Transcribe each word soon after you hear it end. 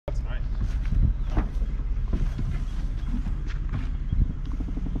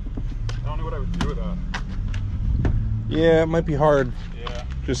do that. Yeah, it might be hard. Yeah.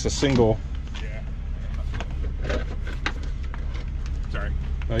 Just a single. Yeah. Sorry.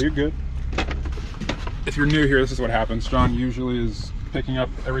 No, you're good. If you're new here, this is what happens. John usually is picking up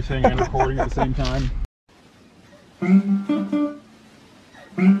everything and recording at the same time.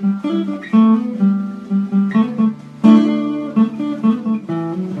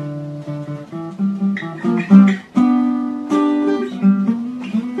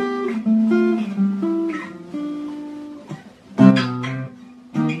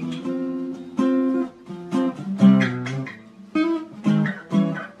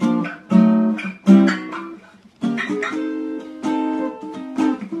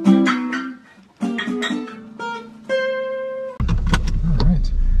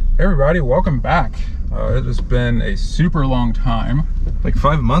 Everybody, welcome back. It has been a super long time. Like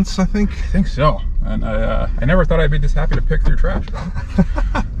 5 months, I think? I think so. And I never thought I'd be this happy to pick through trash.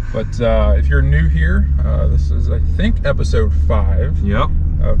 But if you're new here, this is, I think, episode 5 Yep.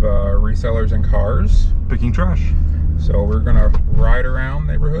 of Resellers and Cars. Picking trash. So we're gonna ride around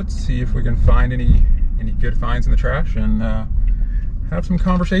neighborhoods, see if we can find any good finds in the trash, and have some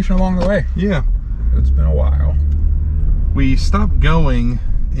conversation along the way. Yeah. It's been a while. We stopped going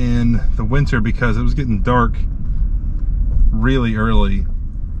in the winter because it was getting dark really early,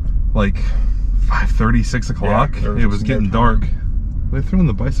 like 5:30, 6 o'clock. Yeah, it was getting dark. Are they throwing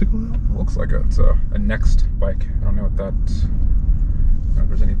the bicycle out? Looks like it's a Next bike. I don't know what that. I don't know if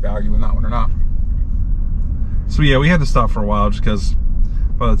there's any value in that one or not. So yeah, we had to stop for a while just because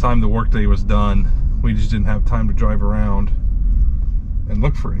by the time the workday was done, we just didn't have time to drive around and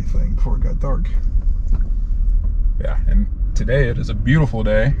look for anything before it got dark. Yeah, and today it is a beautiful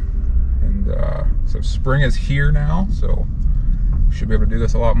day, and so spring is here now, so we should be able to do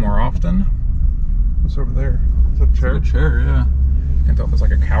this a lot more often. What's over there? Is that a chair? It's a chair, yeah. You can tell if it's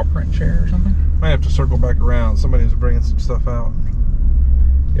like a cow print chair or something. Might have to circle back around. Somebody's bringing some stuff out.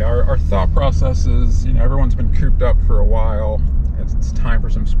 Yeah, our thought process is, you know, everyone's been cooped up for a while. It's time for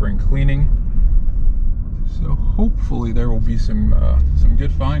some spring cleaning. So hopefully there will be some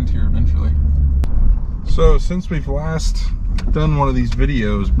good finds here eventually. So since we've last done one of these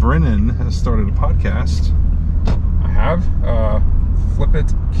videos, Brennan has started a podcast. I have. Flip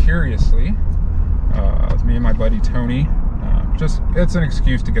It Curiously. It's me and my buddy Tony. It's an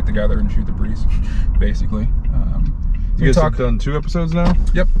excuse to get together and shoot the breeze, basically. You guys have done 2 episodes now?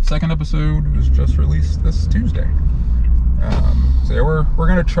 Yep, second episode was just released this Tuesday. So yeah, we're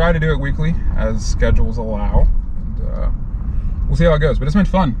gonna try to do it weekly as schedules allow, and we'll see how it goes. But it's been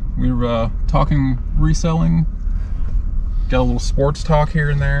fun. We were talking reselling, got a little sports talk here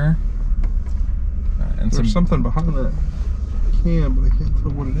and there, and there's something behind that can, but I can't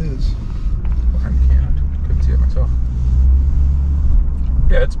tell what it is. Behind the can, I couldn't see it myself.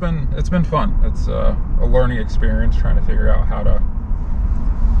 Yeah, it's been fun. It's a learning experience trying to figure out how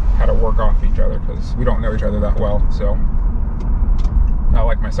to work off each other, because we don't know each other that well. So not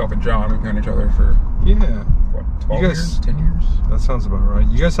like myself and John, we've known each other for what, 12 years, 10 years? That sounds about right.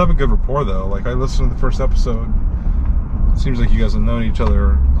 You guys have a good rapport though. Like, I listened to the first episode. It seems like you guys have known each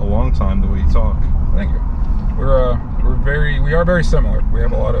other a long time the way you talk. Thank you. We are very similar. We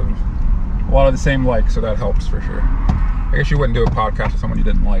have a lot of the same likes, so that helps for sure. I guess you wouldn't do a podcast with someone you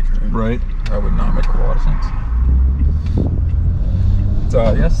didn't like. Right. That would not make a whole lot of sense.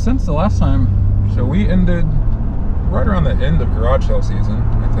 But, yes, since the last time, so we ended right around the end of garage sale season,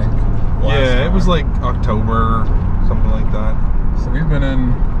 I think. Yeah, it was like October, something like that. So we've been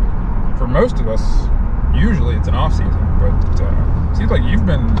in, for most of us, usually it's an off season, but it seems like you've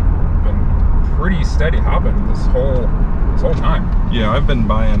been pretty steady hopping this whole time. Yeah, I've been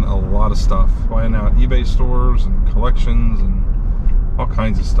buying a lot of stuff, buying out eBay stores and collections and all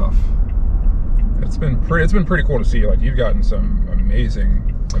kinds of stuff. It's been pretty cool to see. Like, you've gotten some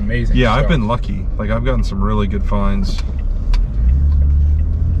amazing yeah, stuff. I've been lucky. Like, I've gotten some really good finds.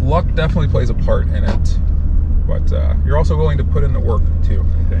 Luck definitely plays a part in it, but you're also willing to put in the work too,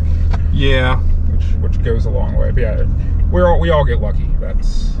 I think. Yeah, which goes a long way. But yeah, we all get lucky.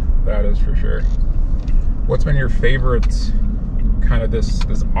 That is for sure. What's been your favorite kind of this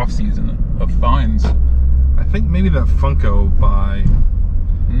off season of finds? I think maybe that Funko buy,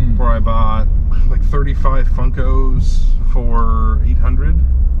 where I bought like 35 Funkos for $800.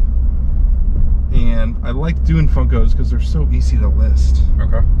 And I like doing Funkos because they're so easy to list.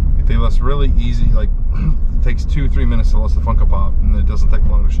 Okay. They list really easy. Like, it takes 2-3 minutes to list the Funko Pop, and it doesn't take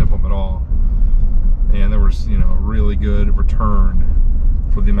long to ship them at all. And there was, you know, a really good return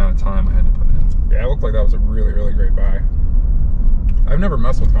for the amount of time I had to put in. Yeah, it looked like that was a really, really great buy. I've never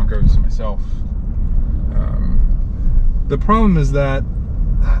messed with Funkos myself. The problem is that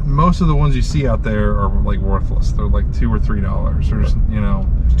most of the ones you see out there are like worthless. They're like $2 or $3. There's, you know,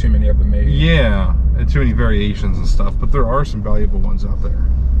 There's too many of them made. yeah, and too many variations and stuff. But there are some valuable ones out there.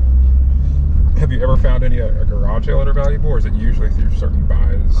 Have you ever found any at a garage sale that are valuable, or is it usually through certain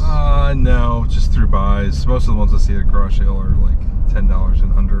buys? No, just through buys. Most of the ones I see at a garage sale are like $10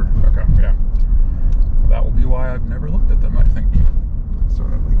 and under. Okay, yeah. That will be why I've never looked at them, I think. So I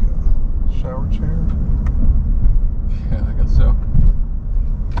have like a shower chair. Yeah, I guess so.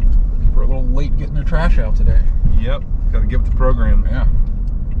 People are a little late getting their trash out today. Yep, gotta get with the program. Yeah.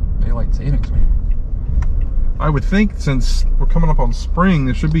 Daylight savings, man. I would think since we're coming up on spring,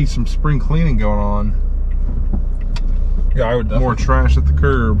 there should be some spring cleaning going on. Yeah, I would definitely. More trash at the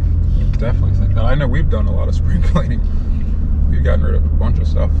curb. Definitely think that. I know we've done a lot of spring cleaning. We've gotten rid of a bunch of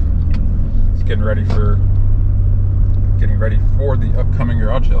stuff. It's getting ready for the upcoming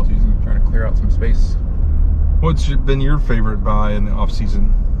garage sale season. Trying to clear out some space. What's been your favorite buy in the off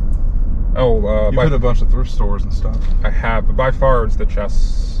season? Oh, you've hit a bunch of thrift stores and stuff. I have, but by far it's the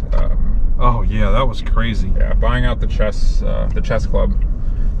chess. Oh yeah, that was crazy. Yeah, buying out the chess club.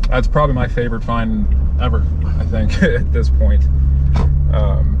 That's probably my favorite find ever, I think, at this point.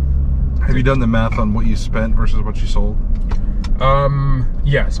 Have you done the math on what you spent versus what you sold?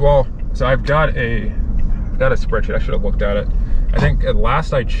 Yes. Well, so I've got a spreadsheet. I should have looked at it. I think at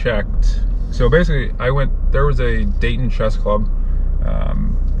last I checked. So basically, there was a Dayton chess club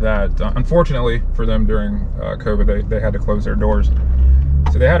that, unfortunately for them during COVID, they had to close their doors.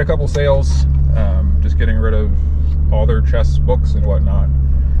 So they had a couple sales, just getting rid of all their chess books and whatnot.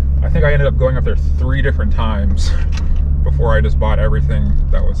 I think I ended up going up there 3 different times before I just bought everything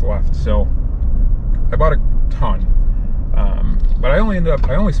that was left. So I bought a ton, but I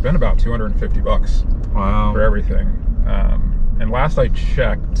only spent about $250 wow. for everything. And last I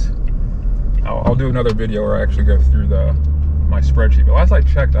checked, I'll do another video where I actually go through my spreadsheet. But last I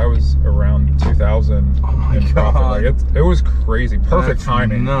checked, I was around 2,000 in profit. Like it was crazy. Perfect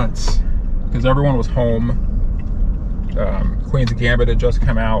timing. Nuts. Because everyone was home. Queen's Gambit had just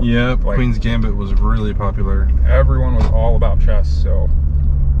come out. Yep, like, Queen's Gambit was really popular. Everyone was all about chess, so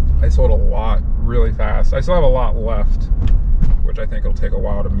I sold a lot really fast. I still have a lot left, which I think it'll take a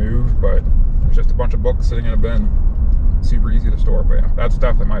while to move, but it's just a bunch of books sitting in a bin. Super easy to store, but yeah, that's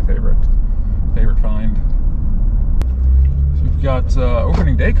definitely my favorite find. So you've got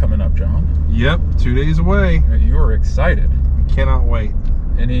opening day coming up, John. Yep, 2 days away. You are excited. Cannot wait.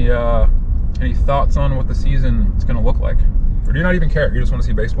 Any thoughts on what the season is going to look like? Or do you not even care? You just want to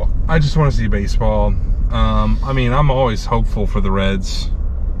see baseball? I just want to see baseball. I mean, I'm always hopeful for the Reds.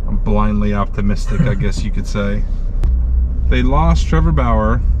 I'm blindly optimistic, I guess you could say. They lost Trevor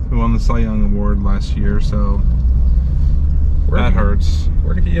Bauer, who won the Cy Young Award last year, so that hurts.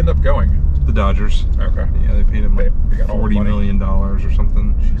 Where did he end up going? The Dodgers. Okay. Yeah, they paid him like $40 million or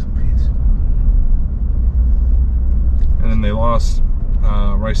something. Jeez Louise. And then they lost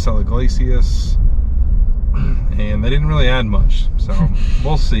Resellers Iglesias, and they didn't really add much, so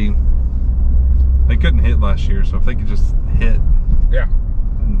we'll see. They couldn't hit last year, so if they could just hit, yeah,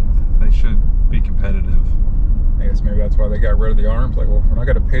 they should be competitive. I guess maybe that's why they got rid of the arms. Like, well, we're not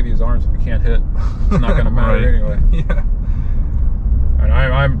going to pay these arms if we can't hit. It's not going to matter right. anyway. Yeah. And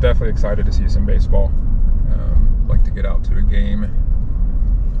I'm definitely excited to see some baseball. Like to get out to a game.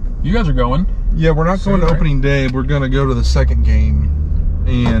 You guys are going? Yeah, we're not going to opening day. We're going to go to the second game.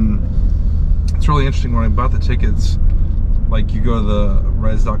 And it's really interesting. When I bought the tickets, like, you go to the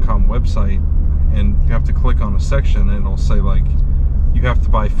res.com website and you have to click on a section and it'll say like you have to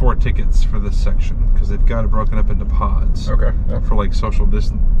buy 4 tickets for this section because they've got it broken up into pods. Okay. Yep. For like social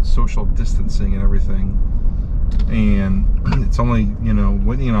distancing and everything. And it's only, you know,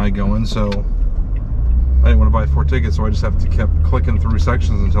 Whitney and I going, so I didn't want to buy 4 tickets, so I just have to keep clicking through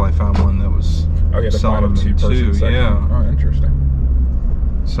sections until I found one that was selling them in 2. Yeah. Oh, interesting.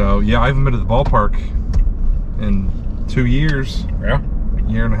 So yeah, I haven't been to the ballpark in 2 years. Yeah.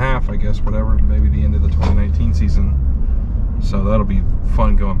 A year and a half, I guess, whatever. Maybe the end of the 2019 season. So that'll be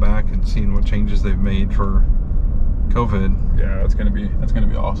fun going back and seeing what changes they've made for COVID. Yeah, that's gonna be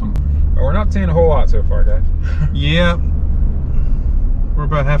awesome. But we're not seeing a whole lot so far, guys. Yeah, we're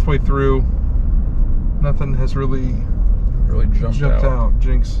about halfway through. Nothing has really jumped out.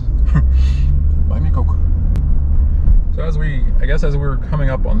 Jinx. Buy me a Coke. So as we're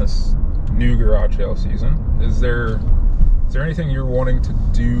coming up on this new garage sale season, is there anything you're wanting to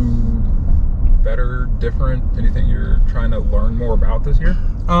do better, different? Anything you're trying to learn more about this year?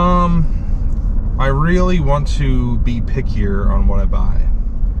 I really want to be pickier on what I buy.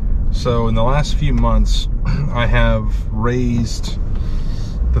 So in the last few months, I have raised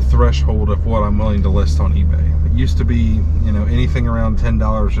the threshold of what I'm willing to list on eBay. It used to be, you know, anything around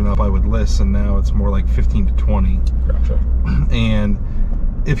 $10 and up I would list, and now it's more like 15 to 20. Gotcha. And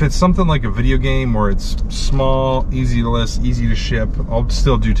if it's something like a video game where it's small, easy to list, easy to ship, I'll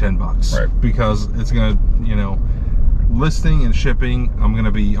still do 10 bucks. Right. Because it's gonna, you know, listing and shipping, I'm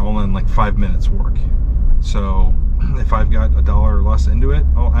gonna be all in like 5 minutes work. So if I've got $1 or less into it,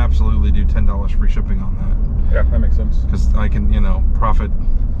 I'll absolutely do $10 free shipping on that. Yeah, that makes sense. Because I can, you know, profit.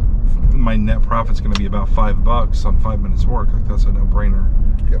 My net profit's going to be about $5 on 5 minutes work. Like, that's a no-brainer.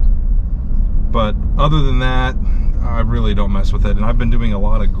 Yep. But other than that, I really don't mess with it. And I've been doing a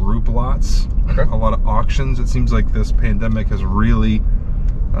lot of group lots, Okay. a lot of auctions. It seems like this pandemic has really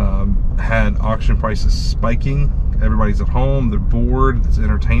had auction prices spiking. Everybody's at home, they're bored, it's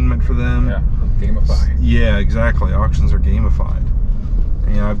entertainment for them. Yeah, gamify. Yeah, exactly. Auctions are gamified.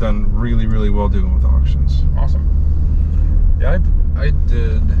 And I've done really, really well doing with auctions. Awesome. Yeah,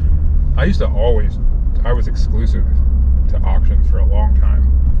 I used to always, I was exclusive to auctions for a long time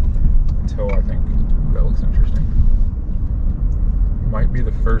until I think, ooh, that looks interesting. Might be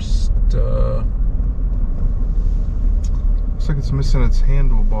the first, Looks like it's missing its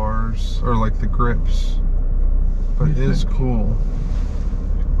handlebars, or like the grips. But it is cool.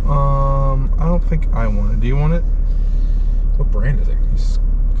 I don't think I want it. Do you want it? what brand is it? You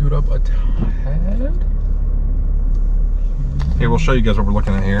scoot up a tad? Here, we'll show you guys what we're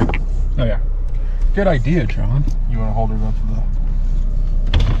looking at here. Oh yeah. Good idea, John. You want to hold it up to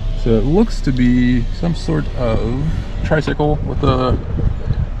the... So it looks to be some sort of tricycle with a,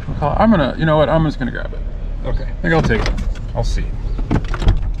 I'm gonna, you know what, I'm just gonna grab it. Okay. I think I'll take it. I'll see.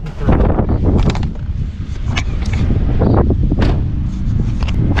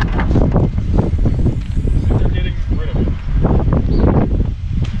 They're getting rid of it.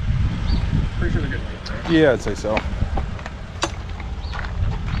 Pretty sure they're getting rid of it, right? Yeah, I'd say so.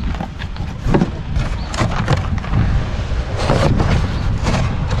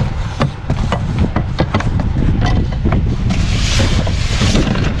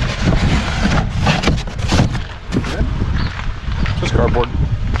 Cardboard.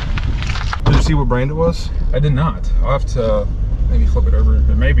 Did you see what brand it was? I did not. I'll have to maybe flip it over.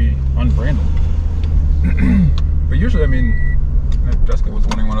 It may be unbranded. But usually, I mean, Jessica was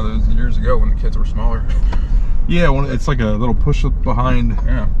wanting one of those years ago when the kids were smaller. Yeah, it's like a little push behind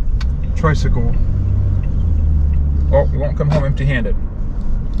Yeah. tricycle. Well, we won't come home empty-handed.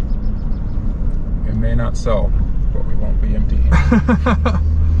 It may not sell, but we won't be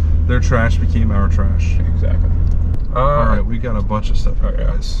empty-handed. Their trash became our trash. Exactly. All right, we got a bunch of stuff here, yeah.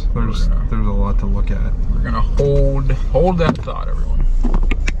 guys. There's a lot to look at. We're gonna hold that thought, everyone.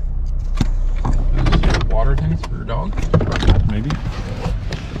 Water tanks for your dog? Maybe.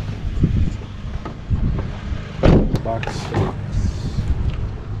 Box.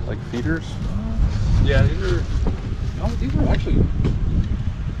 Like feeders? Yeah, these are actually.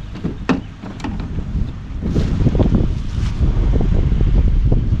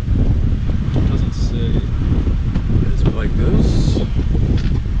 Doesn't say. Like this.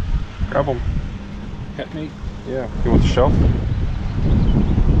 Grab them. Pet meat. Yeah. You want the shelf?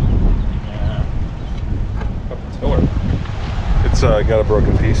 Yeah. Up the tiller. It's got a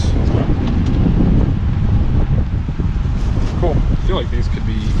broken piece. Cool. I feel like these could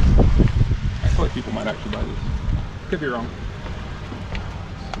be. I feel like people might actually buy these. Could be wrong.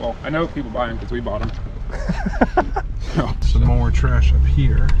 Well, I know people buy them because we bought them. Some more trash up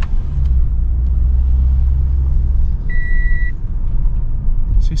here.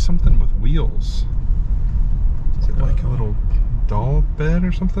 See something with wheels. Is it like a little doll bed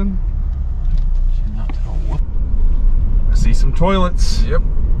or something? Cannot tell what. I see some toilets. Yep.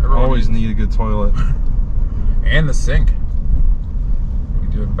 Always need a good toilet. And the sink. We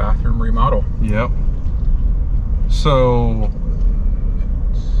can do a bathroom remodel. Yep. So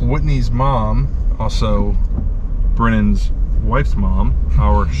Whitney's mom, also Brennan's wife's mom,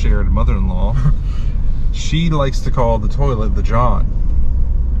 our shared mother-in-law, she likes to call the toilet the John.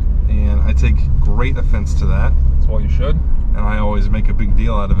 And I take great offense to that. That's all you should. And I always make a big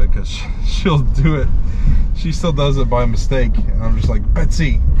deal out of it because she'll do it. She still does it by mistake. And I'm just like,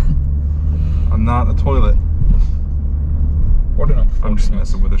 Betsy, I'm not a toilet. What an unfortunate. I'm just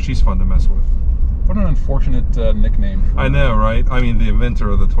messing with her. She's fun to mess with. What an unfortunate nickname. I know, right? I mean, the inventor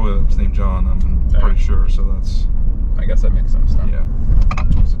of the toilet was named John, I'm pretty sure, so that's... I guess that makes sense then. Yeah.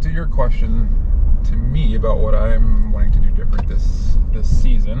 So to your question to me about what I'm wanting to do different this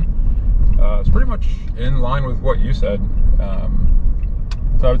season, it's pretty much in line with what you said.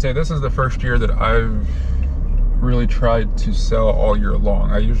 So I would say this is the first year that I've really tried to sell all year long.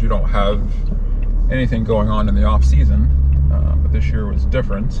 I usually don't have anything going on in the off season. but this year was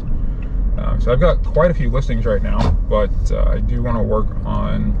different. So I've got quite a few listings right now, but I do want to work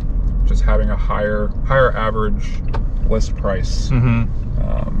on just having a higher average list price.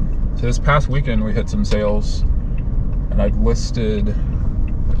 So this past weekend we hit some sales, and I've listed,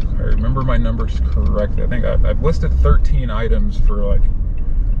 if I remember my numbers correctly, I think I've listed 13 items for like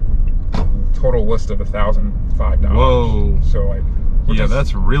a total list of $1,005. Whoa. So like, yeah,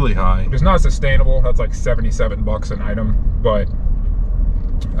 that's really high. It's not sustainable. That's like $77 an item, but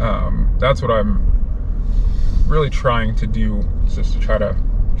that's what I'm really trying to do, just to try to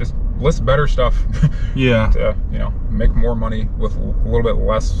just list better stuff. Yeah. To, you know, make more money with a little bit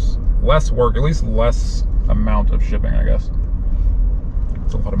less work, at least less amount of shipping, I guess.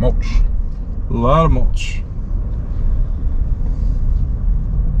 It's a lot of mulch. A lot of mulch.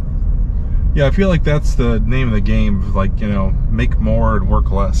 Yeah, I feel like that's the name of the game. Like, you know, make more and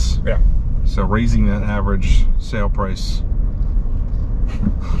work less. Yeah. So raising that average sale price.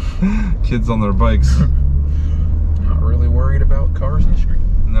 Kids on their bikes. Not really worried about cars in the street.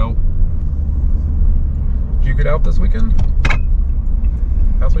 Nope. Did you get out this weekend?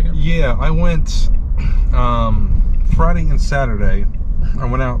 Last weekend? Yeah, I went Friday and Saturday. I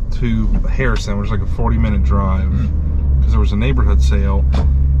went out to Harrison, which is like a 40-minute drive, because there was a neighborhood sale.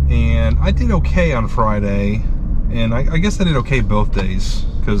 And I did okay on Friday, and I guess I did okay both days,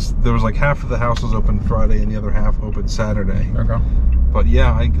 because there was like half of the house was open Friday and the other half open Saturday. Okay. But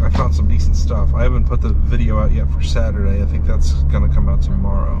yeah, I found some decent stuff. I haven't put the video out yet for Saturday. I think that's going to come out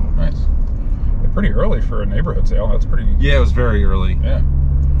tomorrow. Nice. Yeah, pretty early for a neighborhood sale. That's pretty... Yeah, it was very early. Yeah.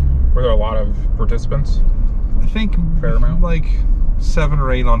 Were there a lot of participants? I think fair amount? Like 7 or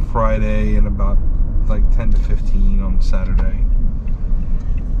 8 on Friday and about like 10 to 15 on Saturday.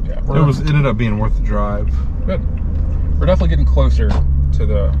 Yeah. It ended up being worth the drive. Good. We're definitely getting closer to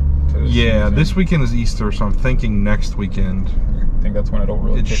the yeah, season. this weekend is Easter, so I'm thinking next weekend. I think that's when it'll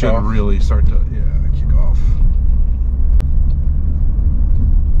really kick should off. really start to kick off.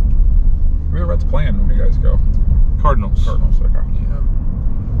 Who are the Reds playing when you guys go? Cardinals. Cardinals, okay. Yeah.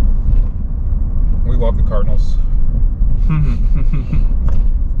 We love the Cardinals. No,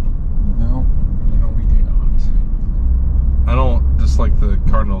 we do not. I don't dislike the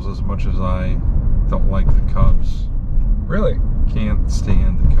Cardinals as much as I don't like the Cubs. Really? Can't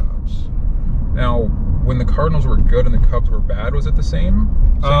stand the Cubs. Now, when the Cardinals were good and the Cubs were bad, was it the same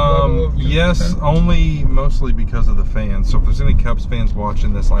level of yes, consistent? only mostly because of the fans. So if there's any Cubs fans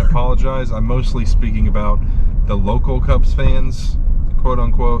watching this, I apologize. I'm mostly speaking about the local Cubs fans, quote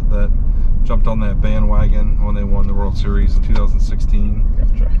unquote, that jumped on that bandwagon when they won the World Series in 2016.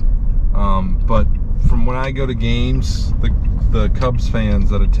 Gotcha. But from when I go to games, the Cubs fans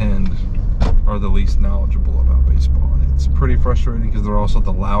that attend are the least knowledgeable about baseball. And it's pretty frustrating because they're also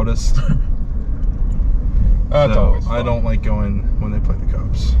the loudest. That's always fun. I don't like going when they play the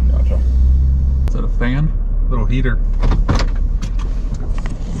Cubs. Gotcha. Is that a fan? Little heater.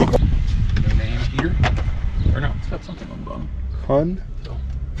 No name heater? Or no, it's got something on the bottom. Fun.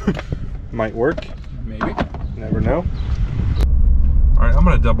 Might work. Maybe. Never know. Alright, I'm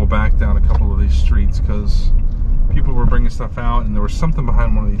going to double back down a couple of these streets because people were bringing stuff out and there was something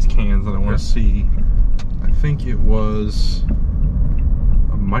behind one of these cans that I want to see. I think it was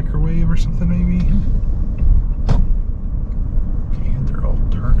a microwave or something maybe. Cans are all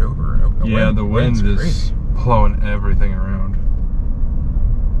turned over and open. Yeah, the wind is blowing everything around.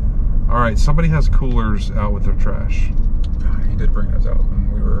 Alright, somebody has coolers out with their trash. He did bring those out when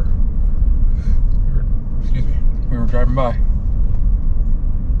we were driving by.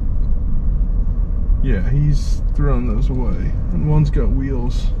 Yeah, he's throwing those away. And one's got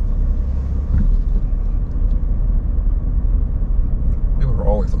wheels. People were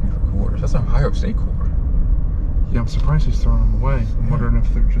always looking for coolers. That's an Ohio State cooler. Yeah, I'm surprised he's throwing them away. I'm wondering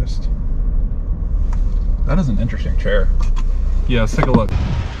if they're just... That is an interesting chair. Yeah, let's take a look.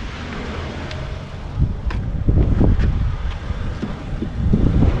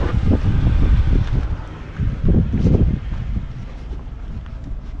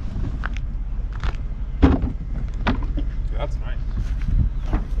 That's nice.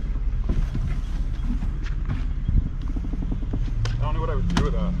 I don't know what I would do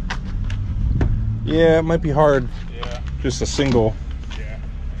with that. Yeah, it might be hard. Yeah. Just a single. Yeah.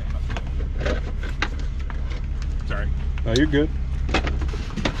 Sorry. No, you're good.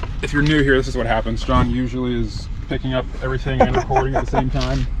 If you're new here, this is what happens. John usually is picking up everything and recording at the same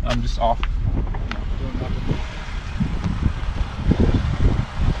time. I'm just off. Doing nothing.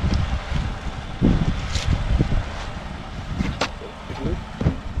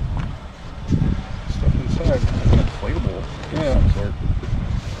 Stuff inside. It's an inflatable. Yeah.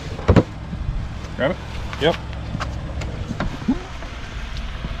 Grab it? Yep.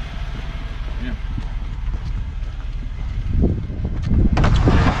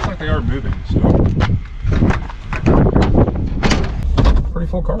 are moving, so. Pretty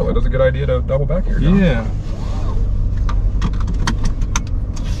full car load. That's a good idea to double back here, John. Yeah.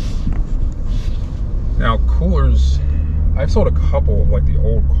 Now, coolers, I've sold a couple of like the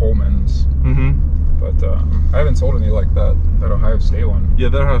old Colemans, but I haven't sold any like that Ohio State one. Yeah,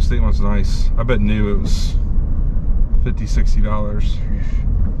 that Ohio State one's nice. I bet new it was $50, $60.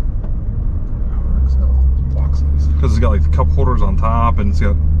 Because it's got like the cup holders on top, and it's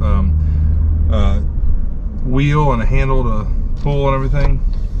got wheel and a handle to pull and everything.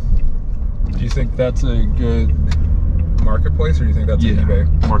 Do you think that's a good marketplace, or do you think that's an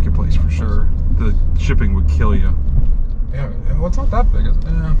eBay? Marketplace for sure. The shipping would kill you. Yeah, well, it's not that big, is it?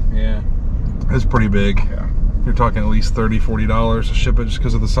 Yeah. It's pretty big. Yeah. You're talking at least $30, $40 to ship it just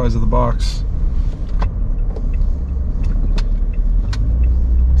because of the size of the box.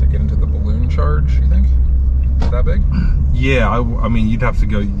 To get into the balloon charge, you think? Is that big? Yeah, I mean, you'd have to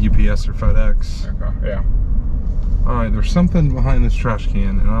go UPS or FedEx. Okay, yeah. All right, there's something behind this trash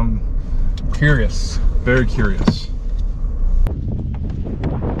can, and I'm curious. Very curious.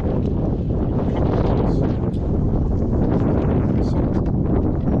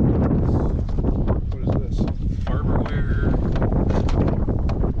 What is this? Farberware.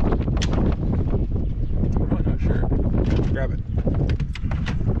 I'm really not sure. Grab it.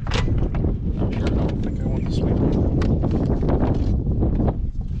 Not sure. I don't think I want the sweet one.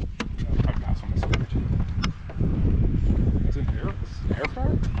 I'll pass on this one. Is it an air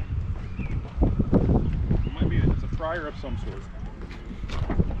fryer? It might be. It's a fryer of some sort.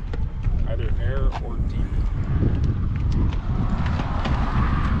 Either air or deep.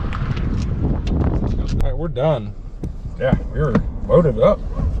 All right, we're done. Yeah, we were loaded up.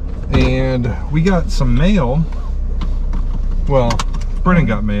 And we got some mail. Well, Brennan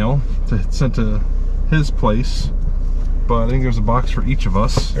got mail sent to his place, but I think there's a box for each of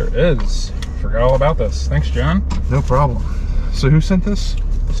us. There is. Forgot all about this. Thanks, John. No problem. So who sent this?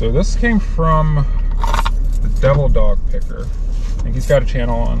 So this came from the Devil Dog Picker. I think he's got a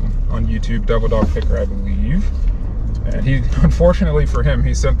channel on YouTube, Devil Dog Picker, I believe. And he, unfortunately for him,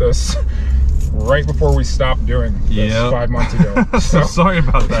 he sent this right before we stopped doing this 5 months ago. So sorry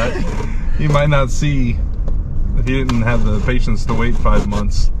about that. You might not see if he didn't have the patience to wait 5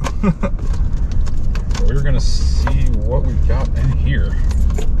 months. We're gonna see what we've got in here.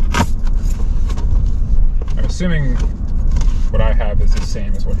 I'm assuming what I have is the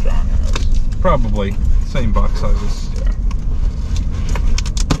same as what John has. Probably. Same box sizes. Yeah.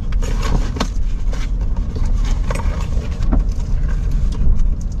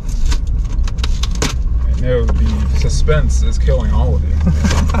 I know the suspense is killing all of you.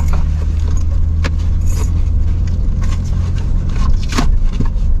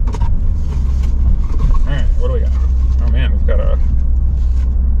 Alright, what do we got? Oh man, we've got a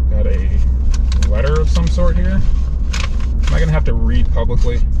letter of some sort here. Am I gonna have to read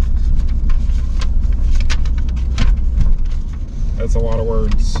publicly? That's a lot of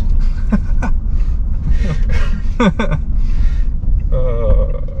words.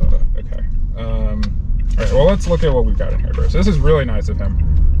 Okay. Alright, well, let's look at what we've got in here first. This is really nice of him.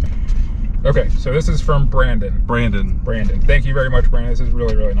 Okay, so this is from Brandon. Brandon. Thank you very much, Brandon. This is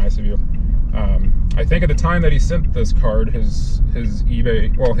really, really nice of you. I think at the time that he sent this card, his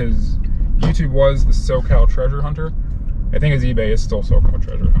eBay, well, his YouTube was the SoCal Treasure Hunter. I think his eBay is still SoCal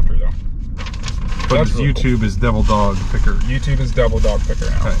Treasure Hunter, though. But his really YouTube is Devil Dog Picker. YouTube is Devil Dog Picker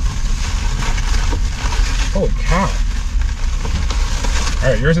now. Okay. Holy cow.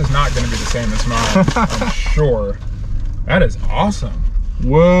 Alright, yours is not going to be the same as mine, I'm sure. That is awesome.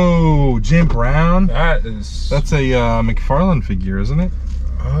 Whoa, Jim Brown? That is... That's a McFarlane figure, isn't it?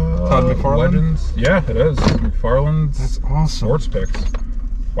 Todd McFarlane? Legends. Yeah, it is. McFarlane's. That's awesome. Sports picks.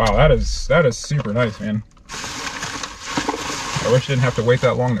 Wow, that is super nice, man. I wish I didn't have to wait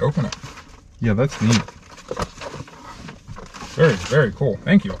that long to open it. Yeah, that's neat. Very, very cool.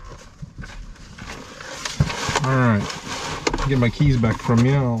 Thank you. All right. Get my keys back from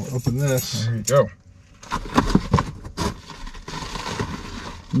you. I'll open this. There you go.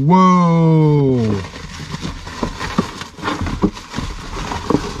 Whoa.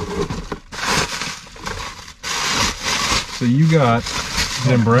 So you got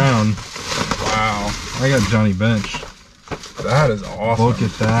Jim Brown. Wow. I got Johnny Bench. That is awesome. Look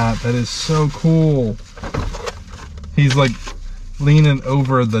at that. That is so cool. He's like leaning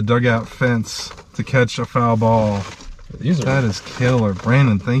over the dugout fence to catch a foul ball. That is killer.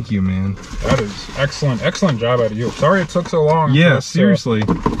 Brandon, thank you, man. That is excellent. Excellent job out of you. Sorry it took so long. Yeah, seriously.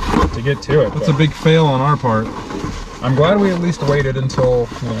 To get to it. That's a big fail on our part. I'm glad we at least waited until,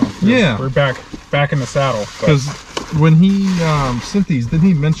 you know, Yeah. we're back in the saddle. Because when he sent these, didn't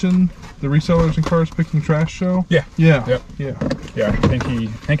he mention the Resellers and Cars Picking Trash show? Yeah. Yeah. Yep. Yeah. Yeah, I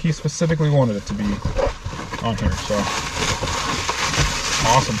think he specifically wanted it to be on here, so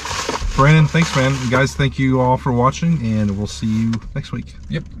awesome. Brandon, thanks, man. You guys, thank you all for watching, and we'll see you next week.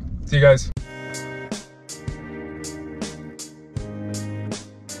 Yep. See you guys.